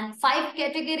 and 5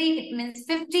 category, it means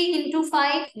 50 into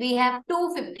 5, we have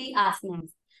 250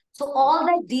 asanas. So all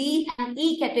the D and E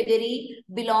category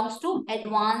belongs to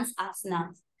advanced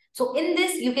asanas. So in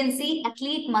this, you can see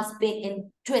athlete must be in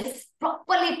twist,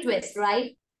 properly twist,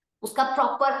 right? उसका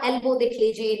proper elbow देख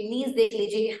लीजिए, knees देख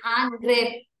लीजिए, hand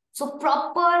grip. So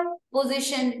proper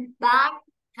position, back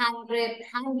hand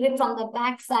grip from the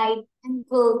back side,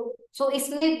 ankle. So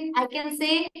इसमें I can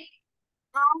say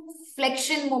hand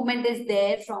flexion movement is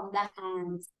there from the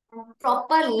hands.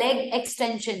 Proper leg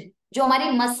extension, जो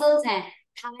हमारी muscles हैं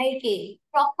thigh के,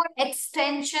 proper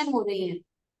extension हो रही है,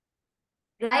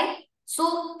 right? So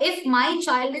if my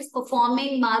child is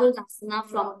performing Marudasana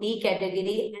from D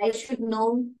category, I should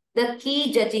know the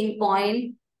key judging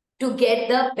point to get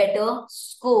the better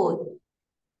score.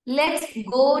 Let's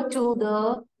go to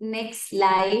the next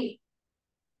slide.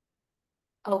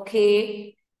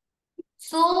 Okay.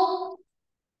 So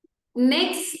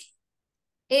next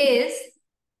is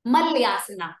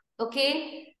Malyasana.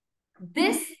 Okay.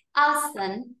 This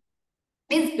asana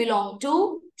is belong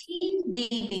to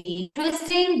TBB,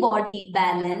 twisting body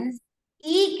balance,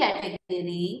 E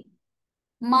category,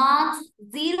 marks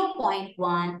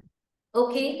 0.1.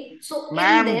 Okay, so in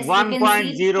Ma'am, this you can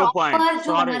 1.0 see point. proper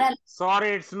जो हमारा Sorry,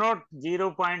 it's not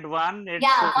 0.1. It's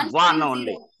yeah 1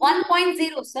 only.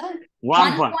 1.0 sir,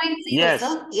 1 point. 1.0 Yes.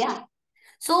 sir, yeah.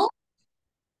 So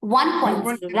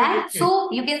 1.0, right?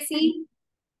 So you can see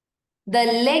the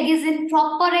leg is in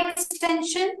proper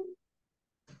extension,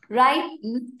 right?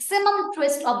 Maximum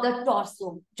twist of the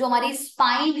torso. जो हमारी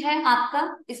spine है आपका,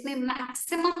 इसमें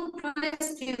maximum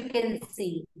twist you can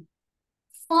see.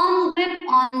 Firm grip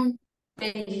on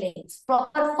legs.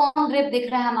 Proper firm grip दिख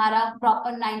रहा है हमारा.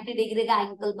 Proper 90 degree का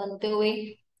ankle बनते हुए.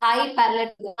 Thigh parallel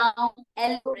to the ground.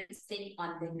 Elbow resting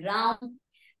on the ground.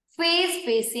 Face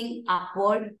facing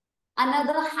upward.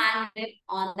 Another hand grip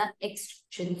on the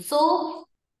extension. So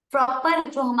proper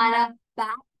जो हमारा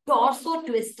back torso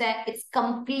twist है, it's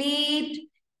complete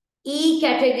E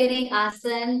category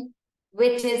asana,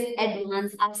 which is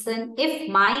advanced asana. If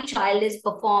my child is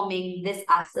performing this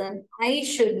asana, I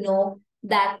should know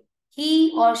that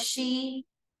he or she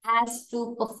has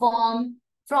to perform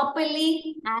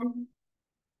properly, and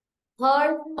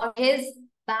her or his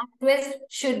back twist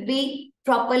should be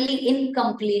properly in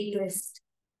complete twist.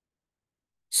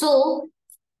 So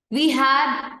we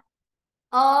had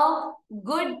a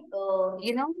good,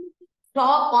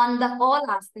 talk on the all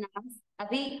asanas.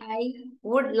 Abhi, I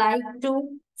would like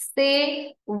to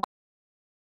say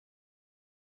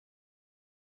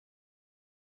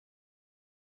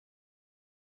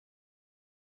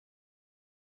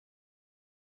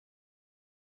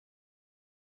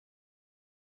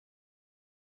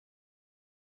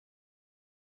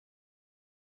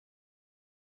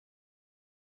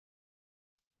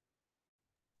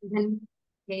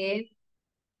okay.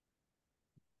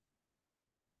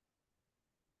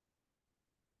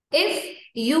 If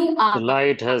you The are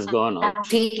light has gone out.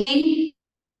 taking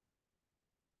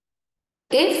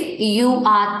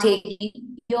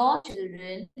your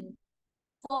children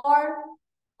for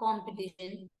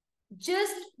competition,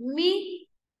 just me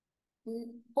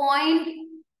point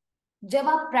जब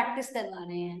आप practice करवा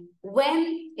रहे हैं,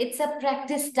 when it's a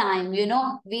practice time,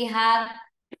 we have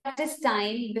practice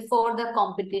time before the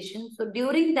competition. So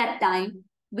during that time,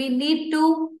 we need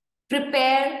to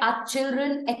prepare our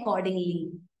children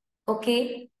accordingly.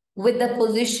 Okay, with the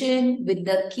position, with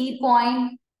the key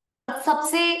point.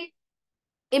 सबसे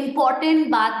important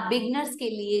बात beginners के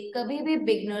लिए, कभी भी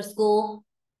beginners को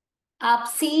आप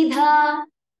सीधा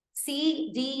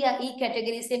C, D या E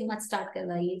कैटेगरी से मत स्टार्ट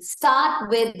करवाइए. Start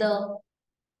with the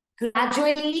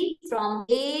gradually from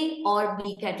A or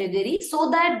B category so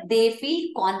that they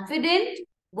feel confident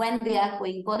when they are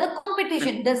going for the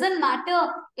competition. Doesn't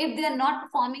matter if they are not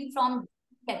performing from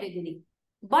category,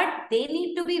 but they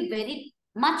need to be very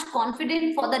much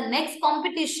confident for the next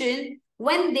competition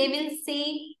when they will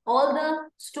see all the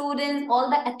students, all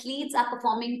the athletes are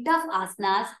performing tough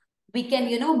asanas, we can,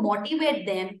 motivate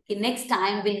them. Next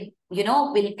time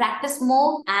we'll practice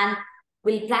more and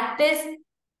we'll practice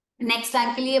next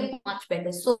time के लिए much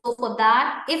better. So for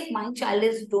that, if my child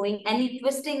is doing any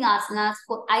twisting asanas,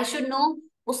 I should know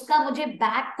उसका मुझे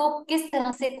back को किस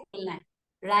तरह से खोलना है,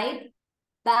 right?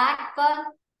 बैक पर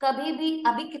कभी भी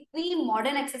अभी कितनी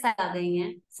मॉडर्न एक्सरसाइज आ गई हैं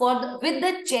विद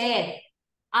द चेयर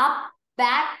आप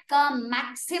बैक का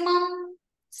मैक्सिमम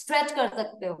स्ट्रेच कर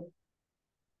सकते हो.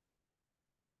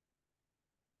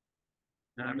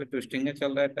 अभी ट्विस्टिंग में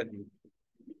चल रहा है जी.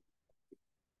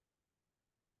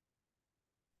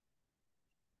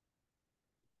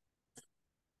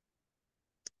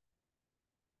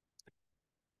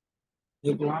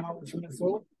 ये पुराना उसमें सो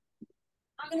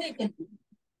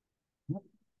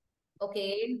ओके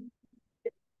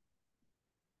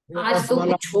आज तो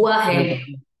कुछ हुआ है.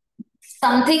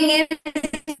 समथिंग इज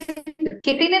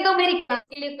किटी ने तो मेरी क्लास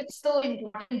के लिए कुछ तो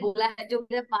इम्पोर्टेंट बोला है जो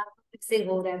मेरे पास से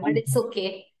हो रहा है, but it's okay.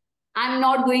 I am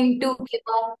not going to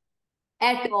give up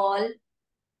at all.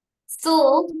 So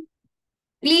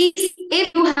please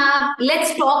if you have,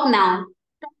 let's talk now.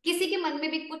 किसी के मन में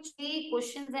भी कुछ भी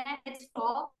क्वेश्चंस हैं, let's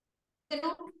talk.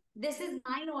 This is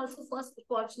my also first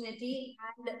opportunity,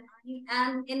 and I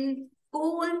am in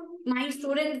school. My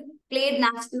students played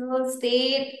national,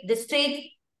 state, district.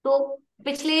 तो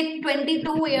पिछले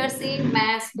 22 years से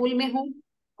मैं स्कूल में हूँ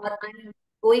और I am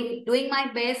doing my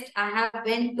best. I have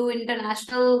went to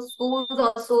international schools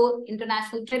also,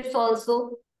 international trips also.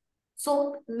 So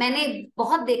मैंने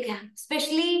बहुत देखा है,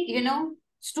 especially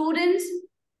students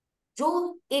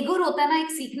जो एगर होता है ना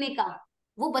एक सीखने का,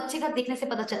 वो बच्चे का देखने से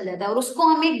पता चल जाता है और उसको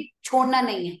हमें छोड़ना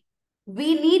नहीं है.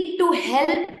 We need to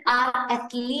help our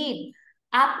athlete.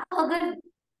 आपको अगर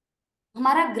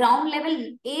हमारा ग्राउंड लेवल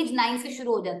एज 9 से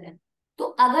शुरू हो जाता है, तो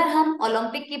अगर हम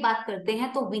ओलंपिक की बात करते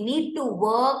हैं तो we need to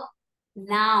work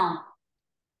now,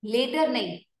 letter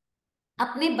नहीं.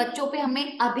 अपने बच्चों पे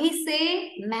हमें अभी से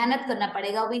मेहनत करना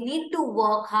पड़ेगा. We need to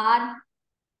work hard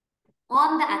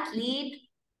on the athlete.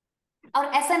 और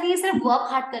ऐसा नहीं है सिर्फ वर्क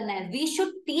हार्ड करना है, we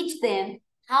should teach them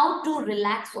how to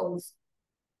relax also.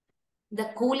 The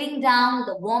cooling down,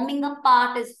 the warming up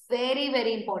part is very,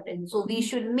 very important. So we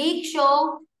should make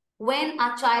sure when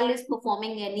our child is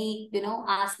performing any,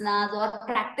 asanas or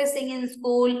practicing in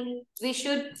school, we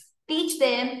should teach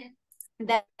them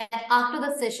that after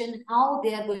the session, how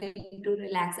they are going to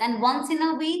relax. And once in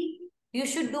a week, you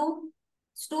should do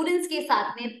students के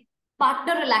साथ में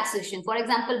partner relaxation. For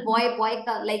example, boy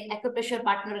का like acupressure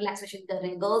partner relaxation कर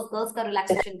रहे हैं, girls का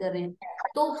relaxation कर रहे हैं.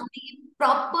 तो हमें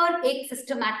proper एक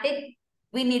systematic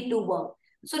we need to work.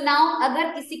 So now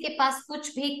अगर किसी के पास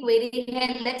कुछ भी query है,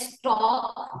 let's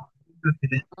talk.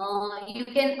 You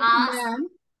can ask. Ma'am.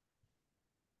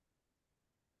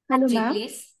 Hello, ma'am.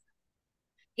 Please.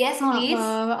 Yes, please.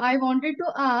 I wanted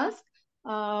to ask,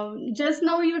 just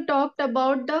now you talked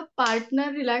about the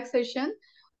partner relaxation.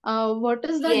 What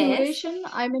is the Yes. duration?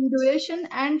 I mean duration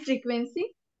and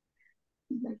frequency.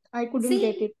 I couldn't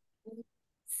get it.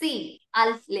 See,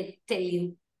 I'll tell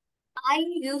you. I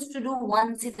used to do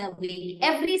once in a week,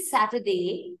 every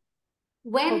Saturday.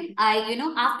 When Okay.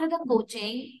 after the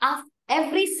coaching,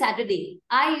 every Saturday,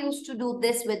 I used to do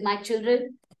this with my children.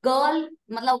 Girl,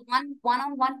 matlab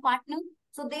one-on-one partner.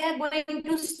 So they are going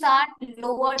to start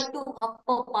lower to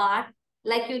upper part,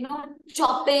 like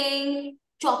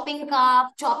chopping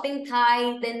calf, chopping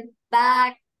thigh, then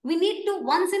back. We need to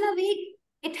once in a week.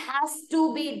 It has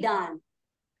to be done.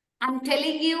 I'm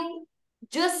telling you,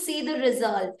 just see the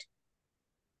result.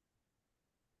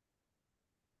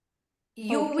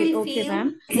 You will Okay, feel, ma'am.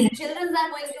 the children are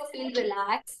going to feel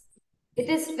relaxed. It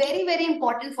is very, very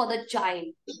important for the child.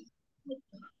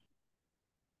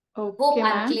 Hope Okay,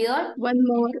 I'm ma'am. clear. One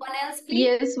more. Anyone else, please?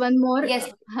 Yes, one more. Yes.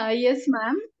 Yes,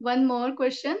 ma'am. One more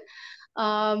question.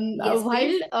 Yes,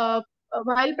 please.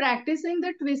 While practicing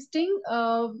the twisting,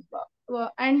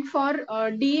 and for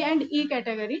D and E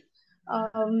category,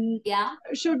 Yeah.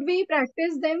 should we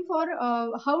practice them for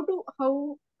how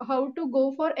to go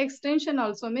for extension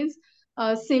also? Means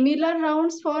similar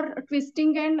rounds for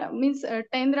twisting and means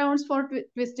 10 rounds for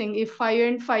twisting. If 5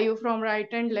 and 5 from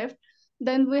right and left,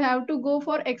 then we have to go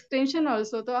for extension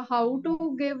also. So how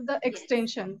to give the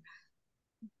extension?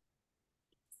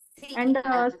 See, And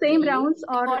I'll same tell you, rounds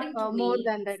or according to more me.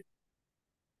 than that?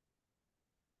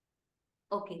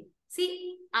 Okay. See,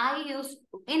 I used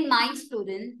in my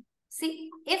student, see,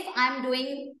 if I'm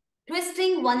doing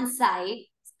twisting one side,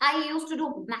 I used to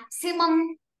do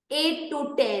maximum 8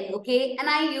 to 10, okay? And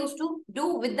I used to do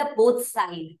with the both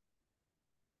side.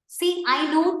 See,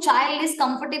 I know child is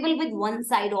comfortable with one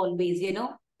side always,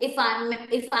 If I'm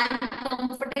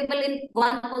comfortable comfortable in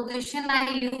one position.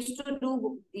 I used to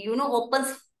do, open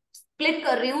split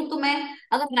कर रही हूँ, तो मैं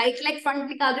अगर right leg front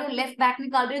निकाल रही हूँ, left back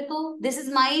निकाल रही हूँ, तो this is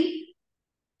my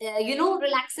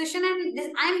relaxation, and this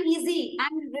I'm easy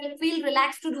and feel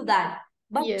relaxed to do that.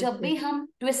 But Yes, जब भी yes. हम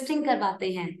twisting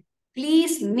करवाते हैं,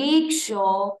 please make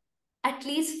sure at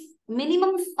least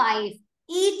minimum 5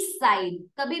 each side.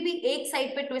 कभी भी एक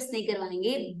side पे twist नहीं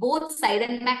करवाएंगे, both side,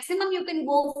 and maximum you can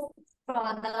go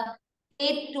for the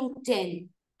 8 to 10.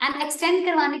 And extend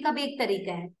करवाने का भी एक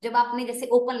तरीका है. जब आपने जैसे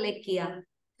open leg किया,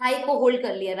 थाई को होल्ड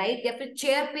कर लिया, राइट, या फिर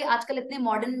चेयर पे, आजकल इतने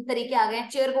मॉडर्न तरीके आ गए हैं,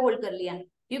 चेयर को होल्ड कर लिया,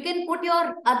 you can put your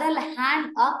other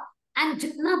hand up and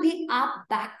जितना भी आप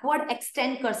बैकवर्ड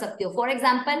एक्सटेंड कर सकते हो. For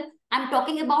example, I am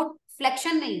talking about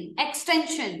flexion नहीं,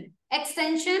 extension,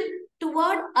 extension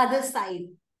toward other side.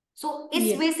 सो इस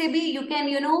Yes. वे से भी you can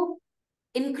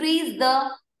increase the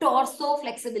torso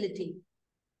flexibility.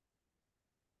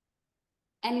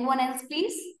 Anyone else,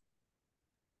 please?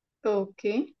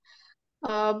 Okay.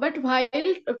 But while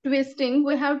twisting,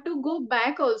 we have to go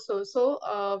back also. So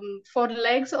for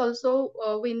legs also,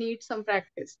 we need some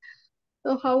practice.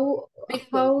 So how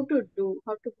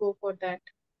to go for that?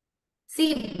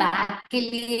 See, back के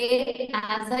लिए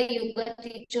as a yoga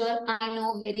teacher, I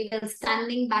know very well.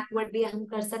 Standing backward भी हम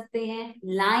कर सकते हैं,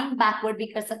 lying backward भी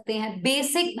कर सकते हैं,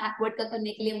 basic backward का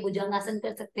करने के लिए हम भुजंगासन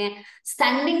कर सकते हैं.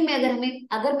 Standing में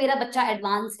अगर मेरा बच्चा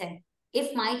advance है,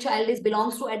 if my child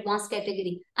belongs to advanced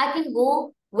category, I can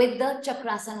go with the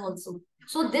chakrasan also.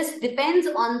 So this depends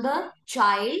on the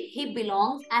child, he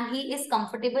belongs and he is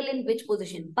comfortable in which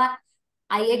position. But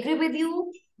I agree with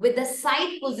you with the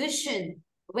side position.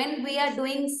 When we are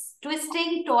doing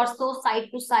twisting torso side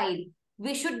to side,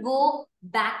 we should go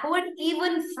backward,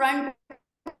 even front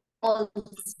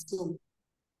also,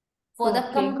 for the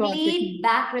Okay, got it. complete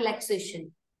back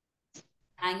relaxation.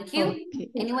 Thank you. Okay.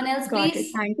 Anyone else, Got it.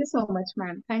 please? Thank you so much,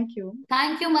 ma'am. Thank you.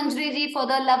 Thank you, Manjri ji, for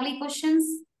the lovely questions.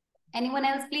 Anyone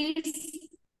else, please?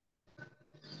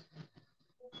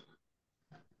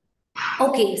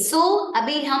 Okay, so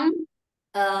अभी हम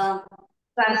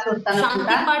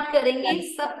शांति पाठ करेंगे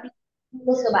सब.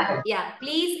 Yeah,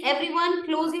 please everyone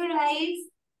close your eyes.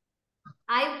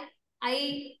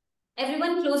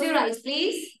 Everyone close your eyes,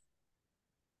 please.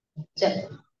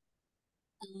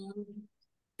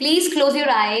 Please close your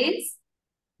eyes.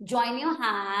 Join your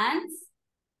hands.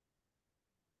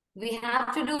 We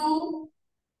have to do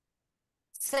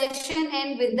session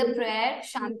end with the prayer,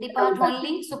 Shanti Path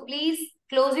only. So please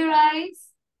close your eyes.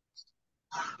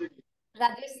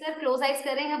 Rajesh sir close eyes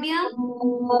करें अभी हम.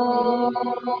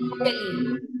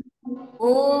 चलिए.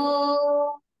 ओ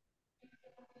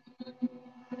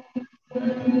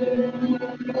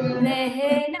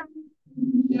सहना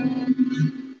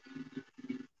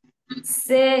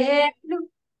सहनु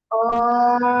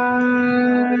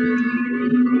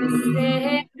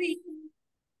सहरी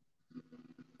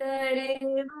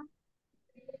तरेवा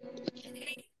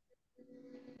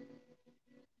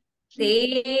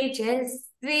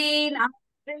तेजस्वी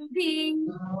नारदी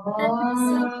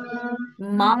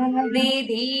मा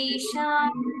विदिशा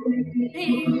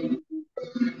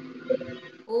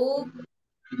ओ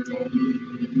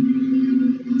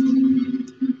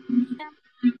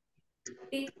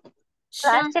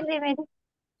class चल रही है मेरी।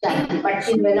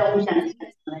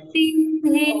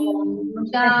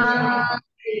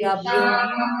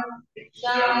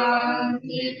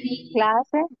 क्लास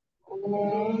है।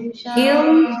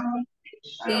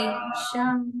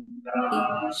 शांति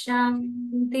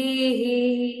शांति.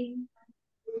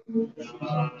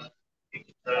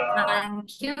 Thank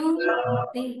you.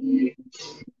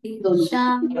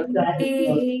 शांति.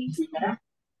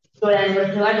 डोळ्यांवर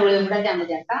ठेवा, डोळे उघडा,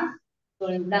 त्यामध्ये आता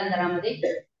डोळे उघडा अंधारामध्ये.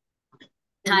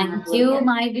 Thank you,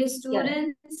 my dear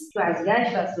students. श्वास घ्या,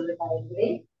 श्वास सोडा, पायाकडे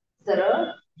सरळ,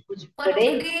 उजवीकडे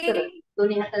सरळ,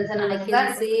 दोन्ही हातांचा नमस्कार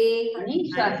आणि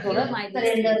श्वास सोडत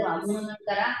सरेंडर व्हा. म्हणून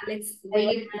करा. Let's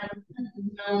wait.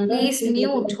 Please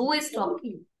mute. Who is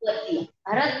talking?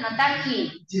 Bharat माता की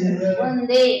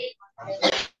वंदे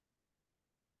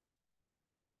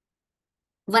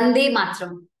Vande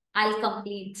Mataram. I'll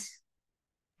complete.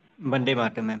 Vande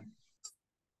Mataram ma'am.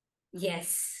 Yes.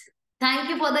 Thank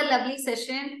you for the lovely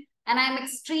session. And I'm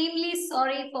extremely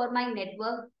sorry for my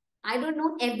network. I don't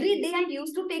know. Every day I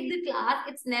used to take the class.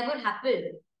 It's never happened.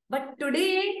 But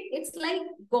today it's like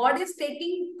God is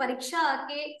taking pariksha.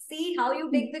 Okay, see how you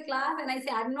take the class. And I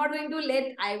say, I'm not going to let.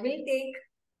 I will take.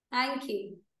 Thank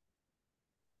you.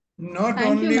 Not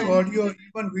Thank you, only ma'am. audio,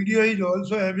 even video is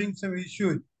also having some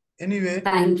issues. Anyway,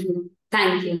 Thank you.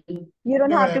 Thank you. You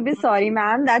don't have to be sorry,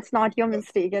 ma'am. That's not your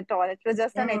mistake at all. It was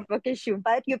just a No, no. network issue.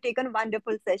 But you've taken a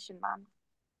wonderful session, ma'am.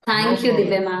 Thank you,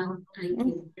 Divya ma'am. Thank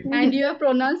you. And your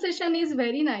pronunciation is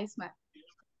very nice, ma'am.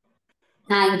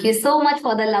 Thank you so much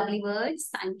for the lovely words.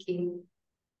 Thank you.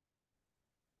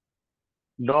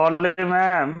 Dolly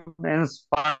ma'am, in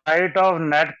spite of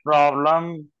net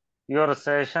problem, your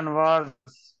session was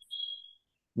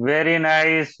very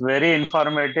nice, very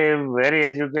informative, very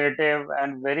educative,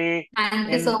 and very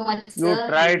Thank you so much, you sir.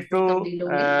 tried This is to complete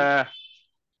domain.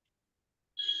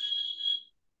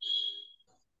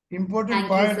 Important Thank you,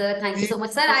 part sir. Thank you is so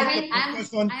much, sir. I will.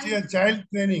 focus on I'm. child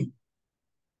training.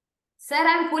 Sir,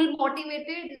 I'm full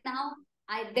motivated now.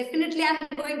 I definitely am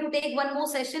going to take one more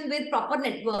session with proper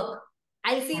network.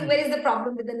 I'll see where is the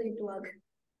problem with the network.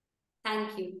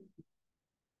 Thank you.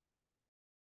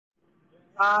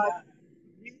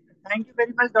 Thank you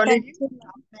very much Dolly जी,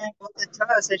 आपने बहुत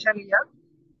अच्छा session लिया।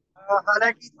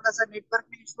 हालांकि थोड़ा सा network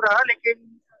में issue रहा, लेकिन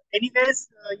anyways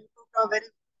you took a very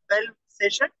well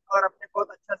session और आपने बहुत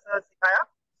अच्छा सा सिखाया।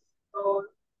 तो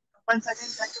once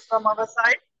again thank you from our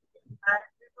side, and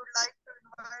we would like to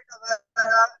invite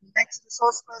our next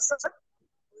resource person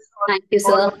who is Thank you,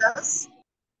 all sir. with us.